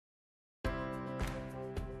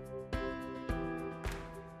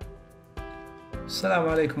Assalamu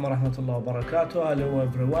alaikum wa rahmatullahi wa barakatuh. Hello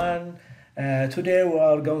everyone. Today we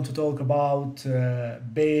are going to talk about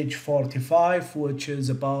page 45, which is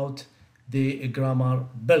about the grammar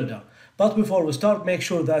builder. But before we start, make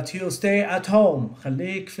sure that you stay at home.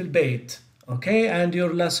 خليك في البيت. Okay, and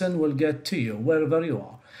your lesson will get to you wherever you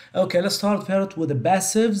are. Okay, let's start first with the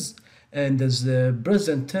passives, and there's the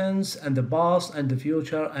present tense and the past and the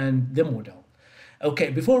future and the modal.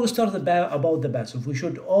 Okay, before we start about the passive, we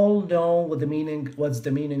should all know what's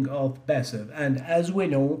the meaning of passive. And as we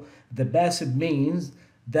know, the passive means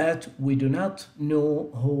that we do not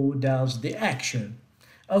know who does the action.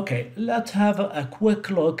 Okay, let's have a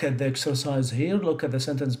quick look at the exercise here. Look at the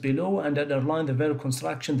sentence below and underline the verb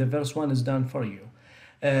construction. The first one is done for you.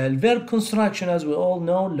 الverb construction, as we all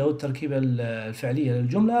know, له التركيبة الفعلية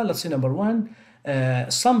للجملة. Let's see number one.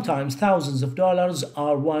 Sometimes thousands of dollars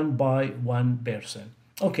are won by one person.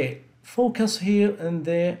 Okay, focus here on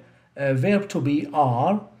the verb to be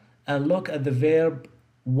are and look at the verb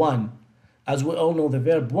won. As we all know, the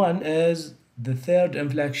verb won is the third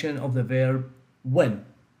inflection of the verb win.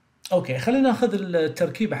 Okay, خلينا ناخذ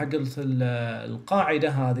التركيبة حق القاعدة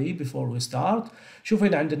هذه before we start. شوف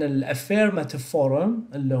هنا عندنا الافirmative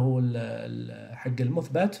form اللي هو حق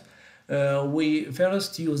المثبت. We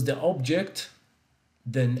first use the object,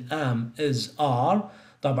 then am, is, are.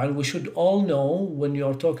 طبعا we should all know when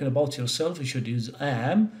you're talking about yourself you should use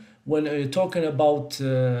am. When you're talking about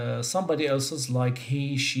somebody else's like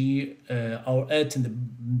he, she, or it in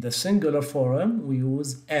the singular form we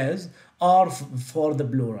use as, are for the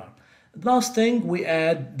plural. Last thing we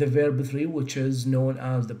add the verb 3, which is known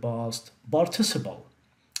as the past participle.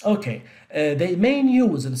 Okay, the main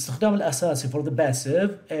use الاستخدام الأساسي for the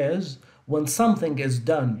passive is when something is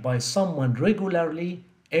done by someone regularly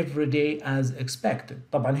every day as expected.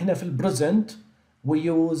 طبعا هنا في present we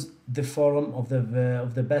use the form of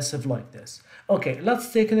the passive like this. Okay,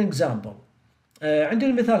 let's take an example. عندنا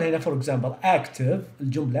المثال هنا for example active,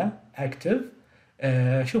 الجملة active.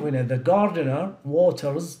 شوف هنا the gardener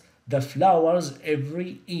waters the flowers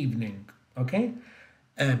every evening. Okay,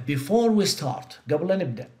 before we start قبل لا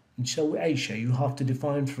نبدأ نسوي أي شيء you have to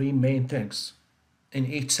define three main things in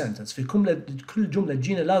each sentence. في كل جملة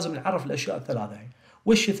تجينا لازم نعرف الأشياء الثلاثة هي.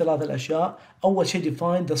 وش الثلاث الأشياء؟ أول شيء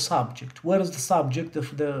define the subject. Where is the subject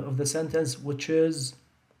of the sentence which is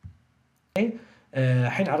okay.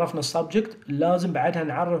 الحين عرفنا السبجكت لازم بعدها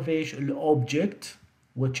نعرف إيش الobject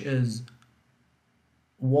which is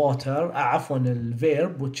water. عفوا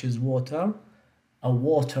الverb which is water أو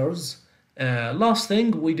waters. Last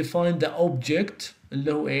thing we define the object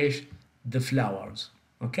اللي هو إيش the flowers.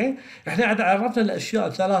 Okay, احنا عرفنا الاشياء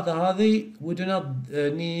الثلاثه هذه. We do not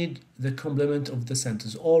need the complement of the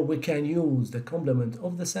sentence, or we can use the complement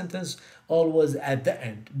of the sentence always at the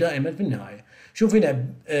end, دائما في النهايه. شوف هنا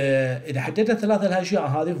اذا حددنا الثلاثه الاشياء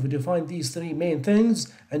هذه we define these three main things.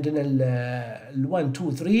 عندنا ال 1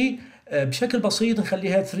 2 3 بشكل بسيط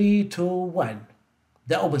نخليها 3 2 1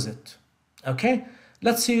 the opposite. Okay,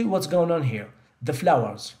 let's see what's going on here. The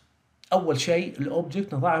flowers. أول شيء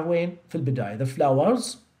الأوبجكت نضعه وين؟ في البداية the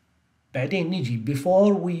flowers. بعدين نيجي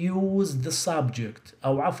before we use the subject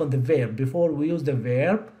أو عفوا the verb. Before we use the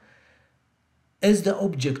verb, is the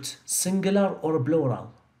object singular or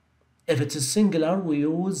plural? If it is singular we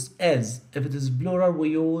use is. If it is plural we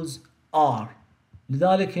use are.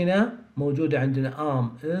 لذلك هنا موجودة عندنا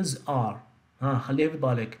am, is, are. خليها في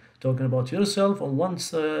بالك. Talking about yourself, and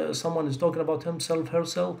once someone is talking about himself,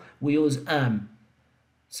 herself, we use am.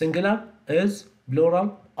 singular is, plural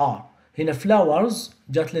are. هنا flowers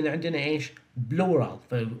جات لنا عندنا ايش؟ plural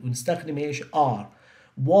فنستخدم ايش؟ are.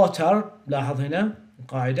 water لاحظ هنا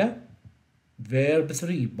القاعدة verb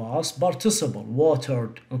 3 past participle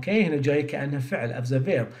watered. اوكي هنا جاي كأنها فعل as a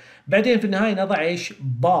verb. بعدين في النهاية نضع ايش؟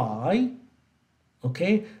 by.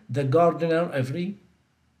 اوكي the gardener every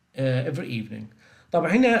evening.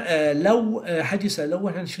 طبعا هنا لو حد يسأل لو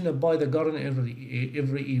احنا شفنا by the garden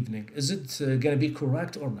every evening, is it gonna be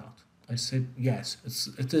correct or not? I said yes,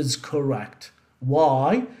 it is correct.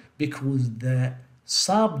 Why? Because the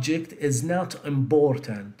subject is not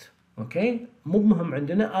important. Okay, مو مهم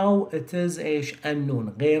عندنا أو it is ايش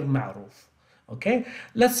unknown غير معروف. Okay,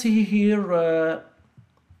 let's see here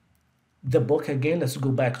the book again. Let's go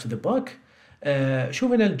back to the book.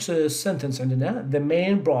 شوف هنا السنتنس عندنا the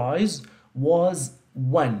main prize was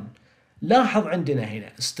won. لاحظ عندنا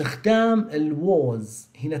هنا استخدام ال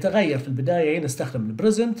was هنا تغير. في البداية هنا استخدم ال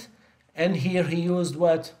present and here he used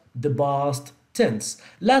what? The past tense.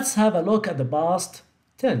 Let's have a look at the past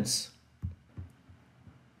tense.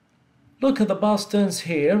 Look at the past tense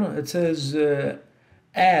here. It says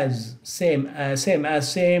as, same as,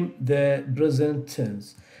 the present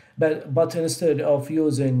tense. but instead of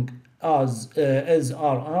using as is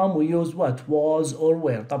or am we use what was or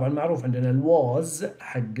were. طبعا معروف عندنا ال was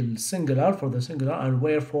حق ال singular for the singular and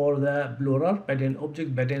were for the plural بعدين object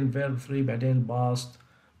بعدين verb 3 بعدين past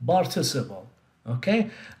participle. Okay,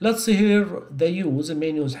 let's see here the use the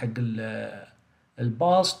main use حق ال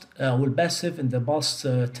past or passive in the past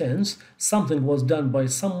tense. Something was done by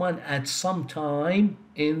someone at some time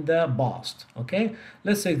in the past. Okay,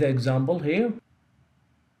 let's take the example here.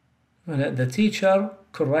 The teacher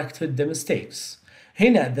corrected the mistakes.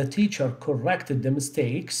 هنا the teacher corrected the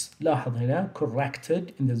mistakes. لاحظ هنا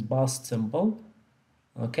corrected in this past simple.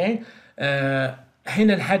 Okay.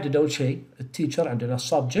 هنا نحدد أول شيء التيتشر عندنا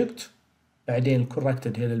subject بعدين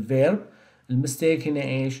corrected هنا الverb. المستيك هنا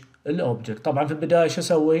إيش؟ الأوبجكت. طبعا في البداية شو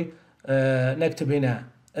أسوي؟ نكتب هنا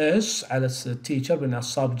اس على التيتشر بين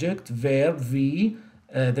subject verb v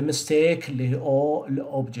the mistake اللي هو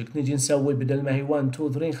الأوبجكت. نجي نسوي بدل ما هي 1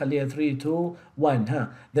 2 3 نخليها 3 2 1.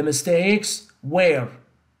 ها the mistakes were.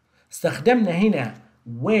 استخدمنا هنا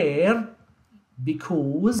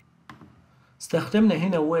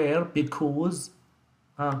were because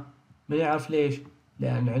ها ما يعرف ليش؟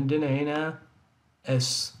 لأن عندنا هنا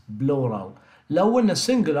s plural. لو إنه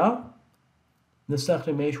singular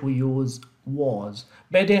نستخدم إيش؟ we use was.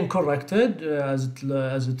 بعدين corrected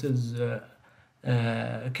as it is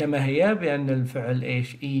كما هي بأن الفعل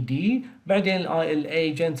إيش ed. بعدين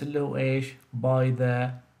الagent اللي هو إيش by the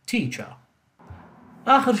teacher.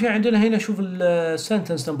 آخر شيء عندنا هنا شوف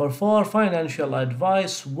sentence number 4 financial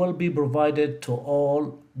advice will be provided to all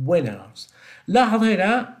winners. لاحظ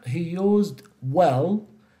هنا he used well.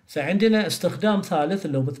 فعندنا استخدام ثالث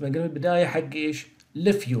اللي هو مثل ما قلنا بالبداية حق إيش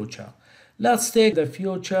future. Let's take the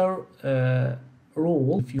future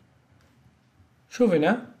rule. شوف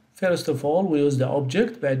هنا first of all we use the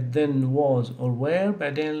object بعدين was or were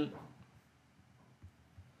بعدين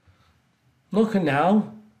look now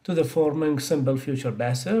to the forming simple future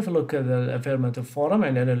passive. Look at the affirmative form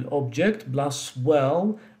عندنا ال object plus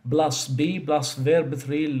well plus be plus verb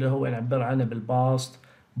 3 اللي هو نعبر عنه بالpast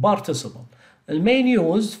participle. The main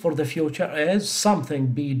use for the future is something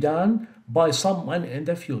be done by someone in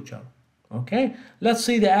the future. Okay, let's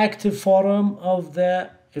see the active form of the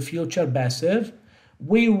future passive.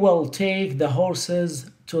 We will take the horses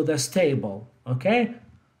to the stable. Okay,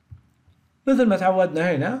 مثل ما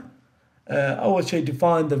تعودنا هنا أول شيء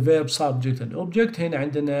define the verb subject and object. هنا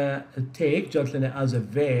عندنا take جات لنا as a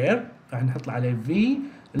verb راح نحط عليه v.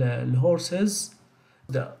 the horses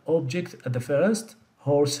the object at the first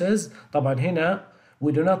horses. طبعا هنا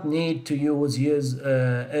we do not need to use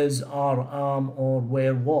is are am or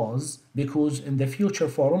where was because in the future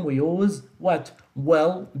form we use what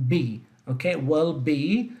will be. Okay, will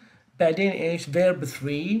be بعدين ايش verb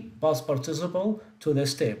 3 past participle to the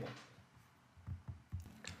stable.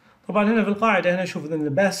 طبعا هنا في القاعدة هنا شوف ان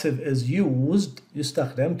the passive is used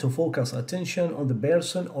يستخدم to focus attention on the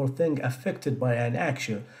person or thing affected by an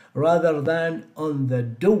action rather than on the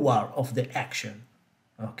doer of the action.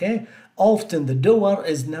 Okay, often the doer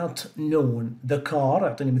is not known. The car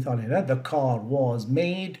أعطيني مثال هنا the car was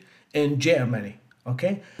made in Germany.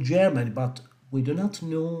 Okay, Germany, but we do not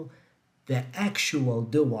know the actual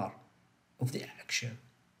doer of the action.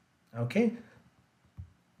 Okay,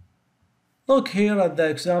 look here at the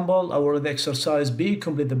example or the exercise B.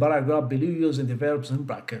 Complete the paragraph below using the verbs in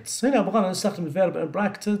brackets. هنا بغينا نستخدم الverb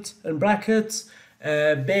in brackets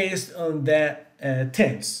based on the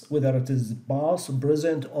tense, whether it is past,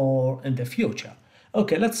 present, or in the future.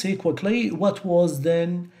 Okay, let's see quickly. What was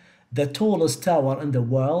then the tallest tower in the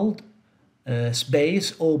world? Space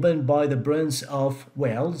opened by the Prince of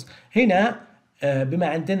Wales. هنا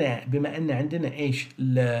بما أن عندنا إيش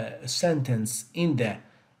sentence in the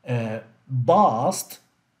past.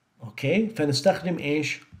 Okay, فنستخدم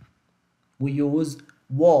إيش؟ we use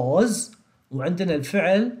was وعندنا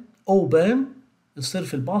الفعل open يصير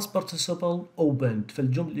في الباست participle opened. في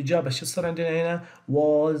الجملة الإجابة شو يصير عندنا هنا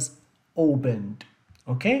was opened.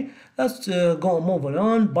 Okay, let's go moving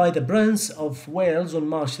on. By the Prince of Wales on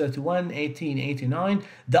March 31, 1889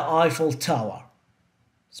 the Eiffel Tower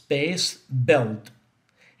space built.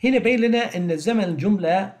 هنا بين لنا إن زمن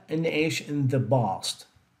الجملة إن إيش in the past.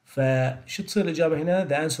 فشو تصير الإجابة هنا؟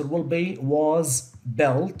 The answer will be was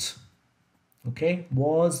built. Okay,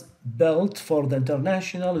 was built for the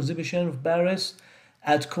International Exhibition of Paris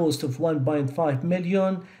at cost of 1.5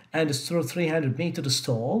 million and it's through 300 meters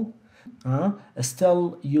tall.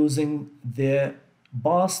 Still using the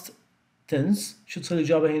past tense. شو تصير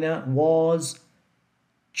الإجابة هنا؟ was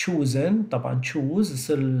chosen. طبعا choose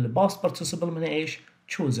يصير ال past participle من إيش؟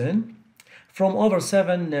 chosen. From over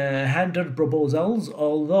 700 proposals,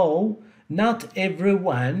 although not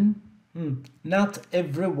everyone. Not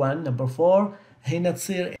everyone. Number 4 هنا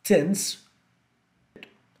تصير tense.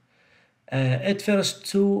 It first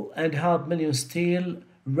 2.5 million steel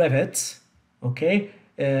rivets. اوكي.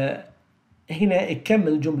 هنا يكمل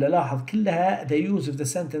الجملة. لاحظ كلها the use of the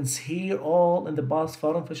sentence here all in the past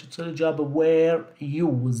form. فايش تصير الإجابة were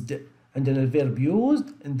used. عندنا الverb used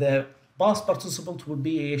in the past participle would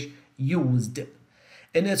be إيش used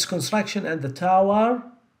in its construction and the tower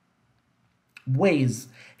ways.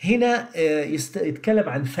 هنا يتكلم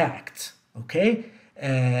عن fact. اوكي.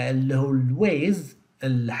 اللي هو الويز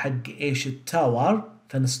حق ايش التاور،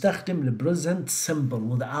 فنستخدم البريزنت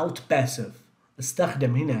سمبل without passive.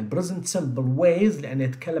 استخدم هنا البريزنت سمبل ways لأنه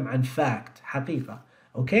يتكلم عن fact حقيقة.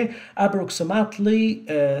 اوكي. approximately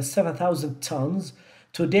 7,000 tons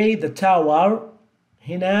today the tower.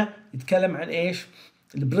 هنا يتكلم عن ايش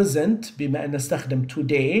البريزنت بما أن نستخدم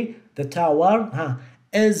today the tower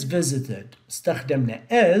is visited. استخدمنا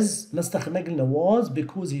is، ما قلنا was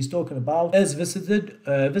because he's talking about is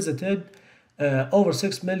visited over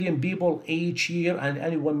 6 million people each year, and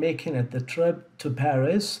anyone making it the trip to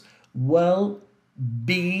Paris will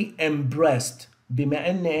be impressed. بما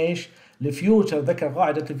ان ايش الفيوتشر ذكر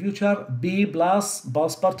قاعدة الفيوتشر be plus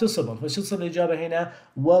past participle، فش تصير الإجابة هنا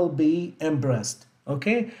will be impressed.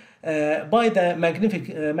 Okay. By the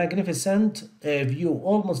magnificent view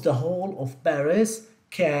almost the whole of Paris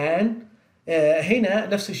can هنا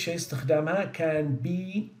نفس الشيء استخدامها can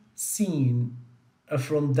be seen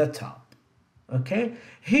from the top. Okay.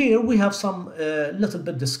 Here we have some little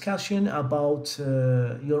bit discussion about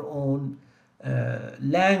your own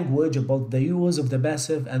language, about the use of the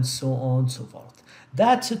passive and so on and so forth.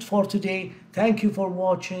 That's it for today. Thank you for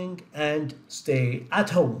watching and stay at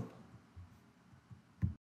home.